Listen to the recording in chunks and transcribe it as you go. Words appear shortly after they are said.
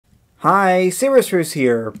Hi, Saberspruce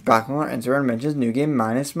here, back on our Antimatter Dimensions New Game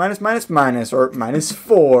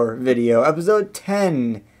 -4 video, episode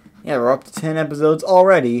 10. Yeah, we're up to 10 episodes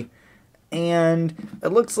already, and it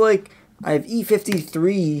looks like I have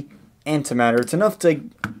E53 Antimatter. It's enough to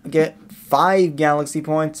get 5 galaxy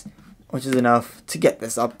points, which is enough to get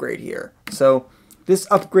this upgrade here. So, this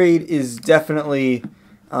upgrade is definitely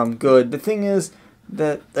good. The thing is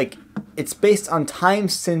that, like, it's based on time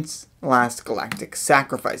since last galactic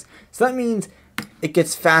sacrifice. So that means it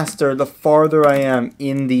gets faster the farther I am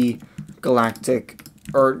in the galactic,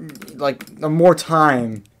 or like the more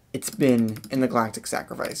time it's been in the galactic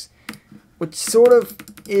sacrifice, which sort of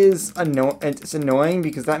is it's annoying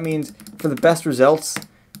because that means for the best results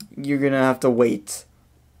you're gonna have to wait,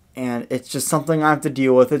 and it's just something I have to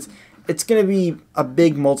deal with. It's gonna be a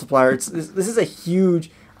big multiplier. This is a huge.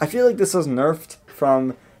 I feel like this was nerfed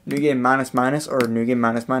from New Game -, or New Game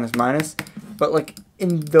 -, but like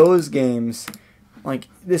in those games, like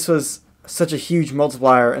this was such a huge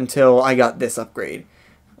multiplier until I got this upgrade,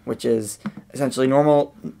 which is essentially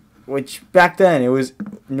normal. Which back then it was,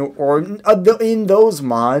 in those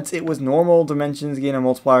mods it was normal dimensions gain a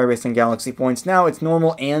multiplier based on galaxy points. Now it's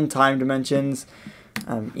normal and time dimensions.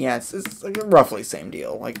 Yeah, it's like roughly same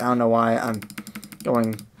deal. Like I don't know why I'm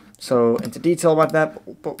going so into detail about that,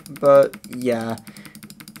 but yeah.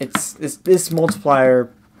 It's this multiplier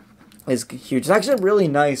is huge. It's actually really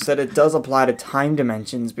nice that it does apply to time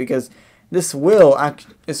dimensions, because this will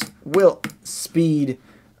speed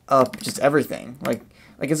up just everything. Like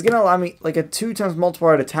it's gonna allow me like a 2 times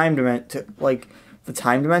multiplier to time like the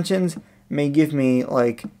time dimensions may give me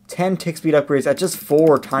like 10 tick speed upgrades at just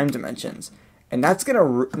 4 time dimensions, and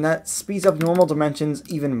that speeds up normal dimensions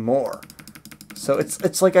even more. So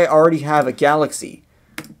it's like I already have a galaxy.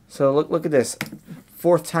 So look at this.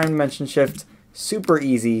 4th time dimension shift, super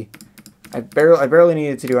easy. I barely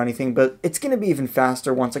needed to do anything, but it's gonna be even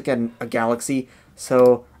faster once I get a galaxy.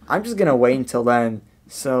 So I'm just gonna wait until then.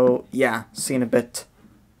 So yeah, see you in a bit.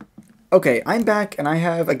 Okay, I'm back and I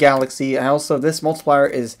have a galaxy. This multiplier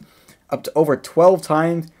is up to over 12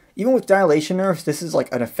 times. Even with dilation nerfs, this is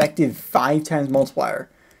like an effective 5 times multiplier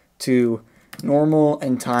to normal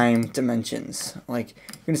and time dimensions. Like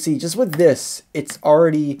you're gonna see just with this, it's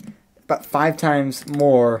already about 5 times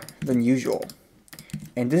more than usual,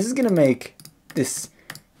 and this is gonna make this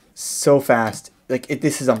so fast. Like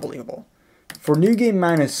this is unbelievable. For New Game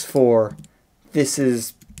 -4, this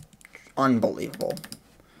is unbelievable,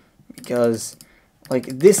 because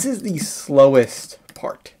like this is the slowest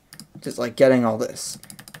part. Just like getting all this,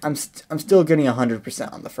 I'm still getting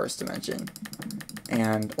 100% on the 1st dimension,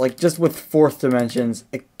 and like just with 4th dimensions,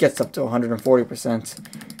 it gets up to 140%.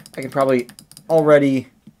 I can probably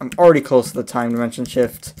I'm already close to the time dimension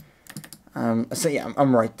shift. So yeah,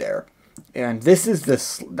 I'm right there. And this is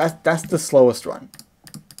that's the slowest run,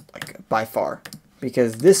 like by far,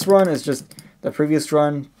 because this run is just the previous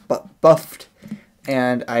run but buffed,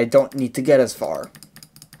 and I don't need to get as far.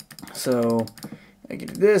 So I can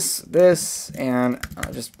do this, and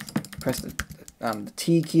I'll just press the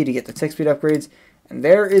T key to get the tick speed upgrades, and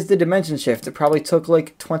there is the dimension shift. It probably took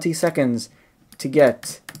like 20 seconds to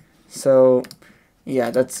get. So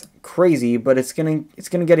yeah, that's crazy, but it's gonna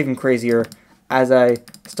get even crazier as I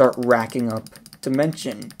start racking up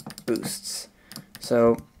dimension boosts.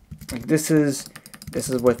 So like this is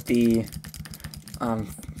with the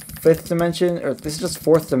 5th dimension, or this is just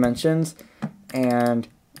 4th dimensions, and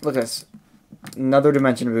look at this, another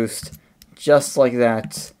dimension boost just like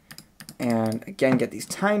that, and again get these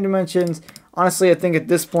time dimensions. Honestly, I think at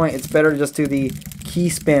this point it's better to just do the key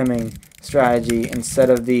spamming strategy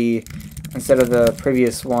instead of the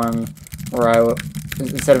previous one, where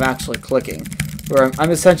instead of actually clicking, where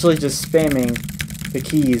I'm essentially just spamming the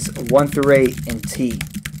keys 1 through 8 and T.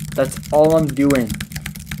 That's all I'm doing,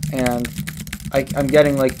 and I'm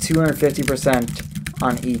getting like 250%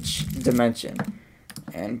 on each dimension,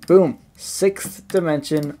 and boom, 6th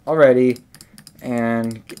dimension already.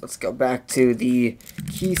 And let's go back to the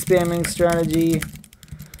key spamming strategy.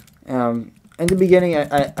 In the beginning,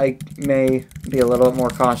 I may be a little bit more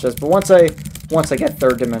cautious, but once I get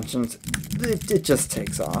 3rd dimensions, it just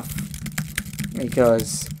takes off,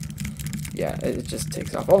 because yeah, it just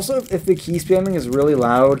takes off. Also, if the key spamming is really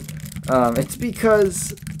loud, it's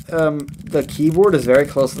because the keyboard is very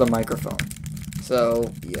close to the microphone.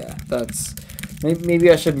 So yeah, that's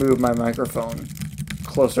maybe I should move my microphone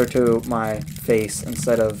closer to my face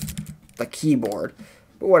instead of the keyboard.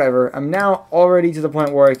 But whatever, I'm now already to the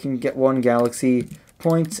point where I can get 1 galaxy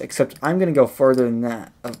points, except I'm going to go further than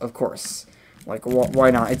that, of course. Like,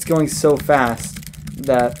 why not? It's going so fast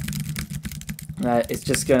that it's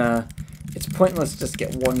just going to it's pointless to just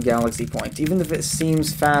get 1 galaxy point. Even if it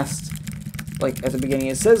seems fast, like at the beginning,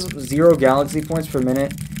 it says 0 galaxy points per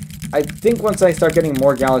minute. I think once I start getting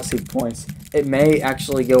more galaxy points, it may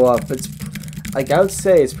actually go up. It's like I would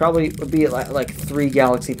say it's probably would be like 3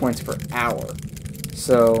 galaxy points per hour.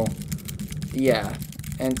 So yeah,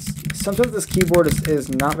 and sometimes this keyboard is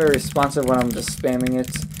not very responsive when I'm just spamming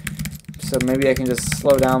it. So maybe I can just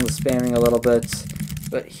slow down the spamming a little bit.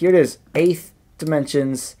 But here it is, 8th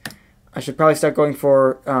dimensions. I should probably start going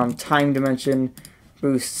for time dimension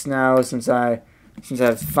boosts now since I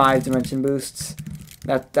have 5 dimension boosts.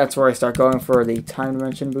 That's where I start going for the time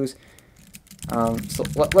dimension boost. So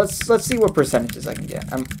let's see what percentages I can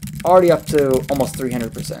get. I'm already up to almost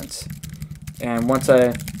 300%, and once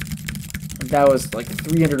that was like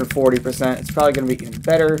 340%. It's probably going to be even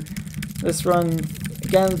better. This run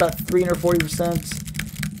again about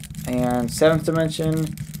 340%, and 7th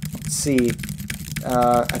dimension. Let's see.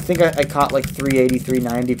 I think I caught like 380,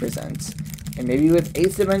 390%, and maybe with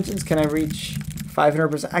 8th dimensions, can I reach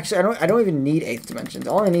 500%? Actually, I don't even need 8th dimensions.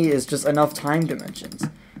 All I need is just enough time dimensions.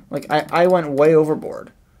 Like I went way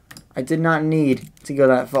overboard. I did not need to go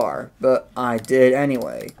that far, but I did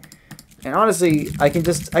anyway. And honestly, I can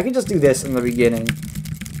just do this in the beginning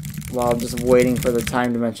while I'm just waiting for the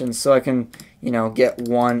time dimensions, so I can, you know, get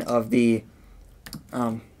one of the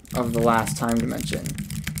last time dimension,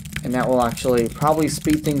 and that will actually probably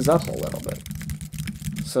speed things up a little bit.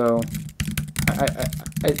 So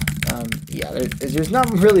yeah, there's not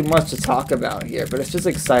really much to talk about here, but it's just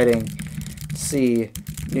exciting to see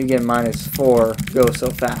Nugen -4 go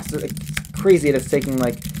so fast. It's crazy that it's taking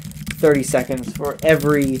like 30 seconds for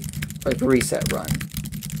every like reset run.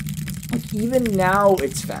 Like even now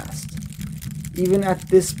it's fast. Even at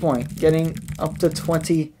this point, getting up to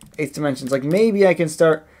 28th dimensions. Like maybe I can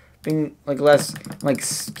start being like less like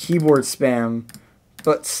keyboard spam,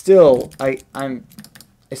 but still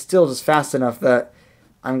it's still just fast enough that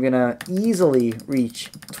I'm gonna easily reach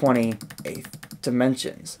 28th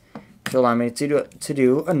dimensions to allow me to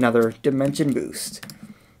do another dimension boost.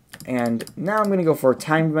 And now I'm gonna go for a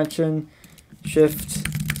time dimension shift.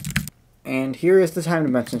 And here is the time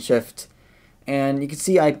dimension shift, and you can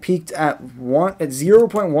see I peaked at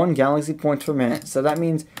 0.1 galaxy points per minute. So that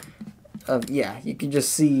means, yeah, you can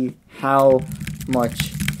just see how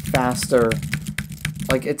much faster.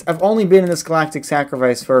 Like I've only been in this galactic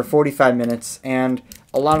sacrifice for 45 minutes, and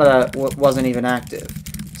a lot of that wasn't even active.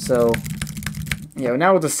 So, you know,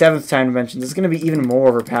 now with the 7th time dimension, it's going to be even more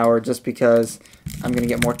overpowered, just because I'm going to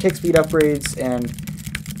get more tick speed upgrades, and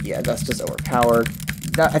yeah, that's just overpowered.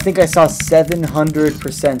 I think I saw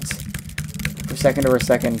 700% per second over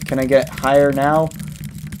second. Can I get higher now?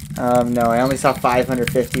 No, I only saw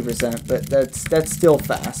 550%, but that's still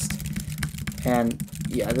fast. And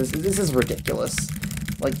yeah, this is ridiculous.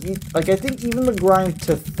 Like I think even the grind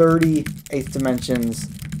to 38th dimensions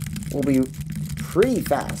will be pretty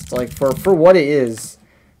fast. Like for what it is,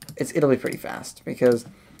 it'll be pretty fast, because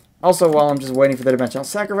also while I'm just waiting for the dimensional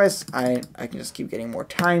sacrifice, I can just keep getting more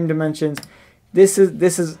time dimensions. This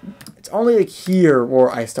is it's only like here where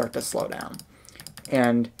I start to slow down,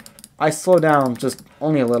 and I slow down just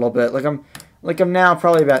only a little bit. Like I'm now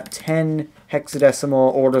probably about 10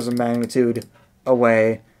 hexadecimal orders of magnitude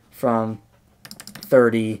away from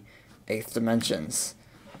 38th dimensions,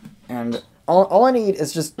 and all I need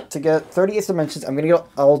is just to get 38th dimensions.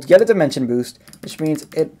 I'll get a dimension boost, which means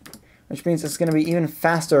it's gonna be even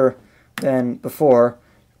faster than before,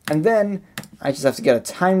 and then I just have to get a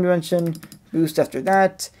time dimension boost after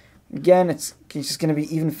that. Again, it's just going to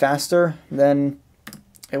be even faster than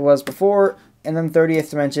it was before, and then 30th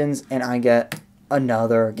dimensions, and I get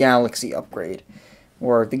another galaxy upgrade,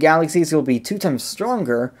 where the galaxies will be 2 times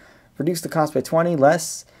stronger, reduce the cost by 20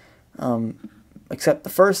 less, except the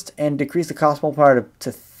first, and decrease the cost multiplier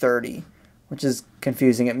to 30, which is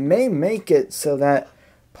confusing. It may make it so that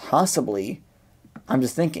possibly, I'm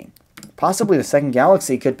just thinking, possibly the second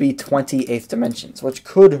galaxy could be 28th dimensions, which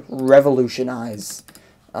could revolutionize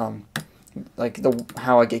like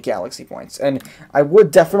how I get galaxy points. And I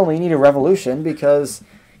would definitely need a revolution, because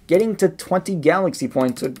getting to 20 galaxy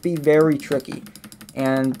points would be very tricky.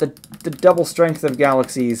 And the double strength of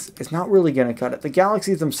galaxies is not really going to cut it. The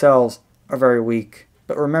galaxies themselves are very weak,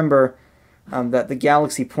 but remember that the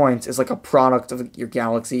galaxy points is like a product of your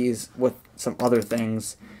galaxies with some other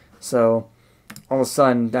things. So all of a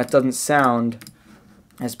sudden, that doesn't sound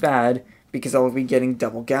as bad, because I'll be getting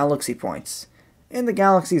double galaxy points. And the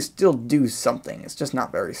galaxies still do something, it's just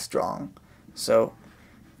not very strong. So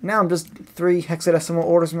now I'm just 3 hexadecimal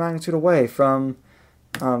orders of magnitude away from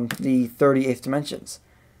the 38th dimensions.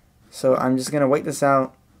 So I'm just going to wait this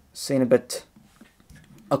out, see in a bit.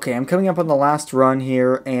 Okay, I'm coming up on the last run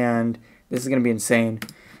here, and this is going to be insane.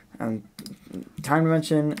 Time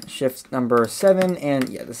dimension, shift number 7, and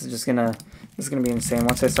yeah, this is gonna be insane.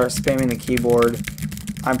 Once I start spamming the keyboard,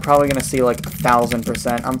 I'm probably gonna see like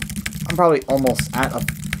 1,000%. I'm probably almost at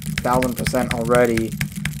 1,000% already,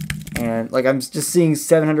 and like I'm just seeing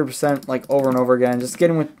 700% like over and over again. Just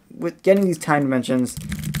getting with getting these time dimensions,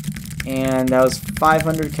 and that was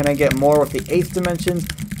 500. Can I get more with the 8th dimension?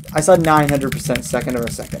 I saw 900% second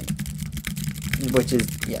over second, which is,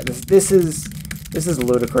 yeah, this is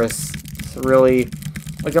ludicrous. It's really,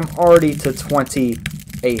 like, I'm already to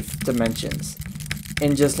 28th dimensions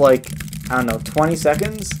in just like, I don't know, 20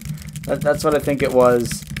 seconds. That's what I think it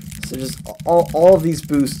was. So just all of these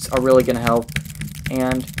boosts are really gonna help.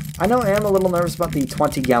 And I know I am a little nervous about the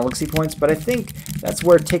 20 galaxy points, but I think that's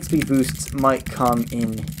where tick speed boosts might come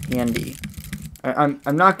in handy. I'm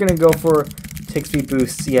not gonna go for tick speed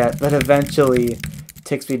boosts yet, but eventually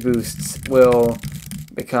tick speed boosts will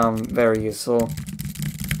become very useful.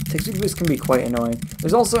 Tick speed boosts can be quite annoying.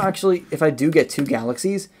 There's also actually, if I do get 2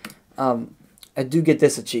 galaxies, I do get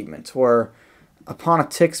this achievement where upon a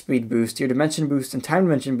tick speed boost, your dimension boost and time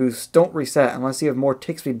dimension boosts don't reset unless you have more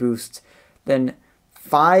tick speed boosts than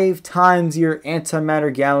 5 times your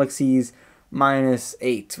antimatter galaxies minus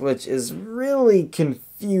 8, which is really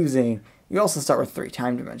confusing. You also start with 3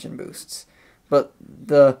 time dimension boosts. But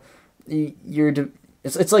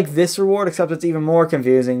it's like this reward, except it's even more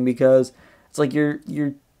confusing because it's like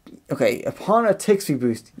okay, upon a tick speed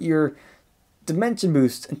boost, your dimension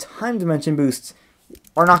boosts and time dimension boosts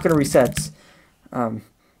are not going to reset.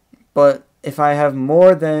 But if I have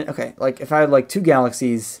more than, okay, like if I had like 2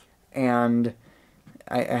 galaxies and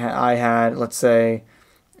I had, let's say,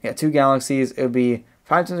 yeah, 2 galaxies, it would be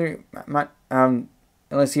 5 times,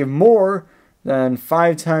 unless you have more than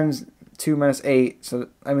 5 times 2 minus 8, so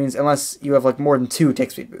that means unless you have like more than 2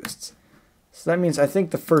 tick speed boosts. So that means I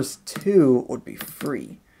think the first 2 would be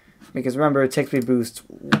free. Because remember, tick speed boost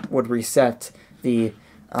would reset the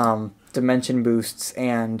dimension boosts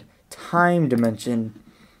and time dimension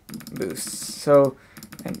boosts. So,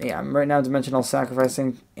 and yeah, I'm right now dimensional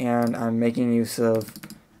sacrificing, and I'm making use of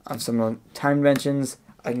some time dimensions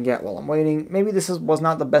I can get while I'm waiting. Maybe this was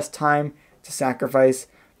not the best time to sacrifice,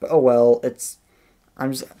 but oh well,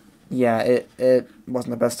 yeah, it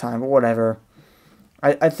wasn't the best time, but whatever.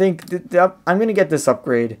 I think I'm going to get this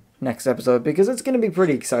upgrade next episode because it's going to be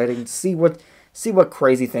pretty exciting to see what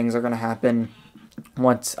crazy things are going to happen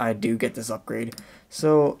once I do get this upgrade.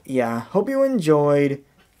 So, yeah, hope you enjoyed.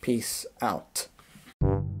 Peace out.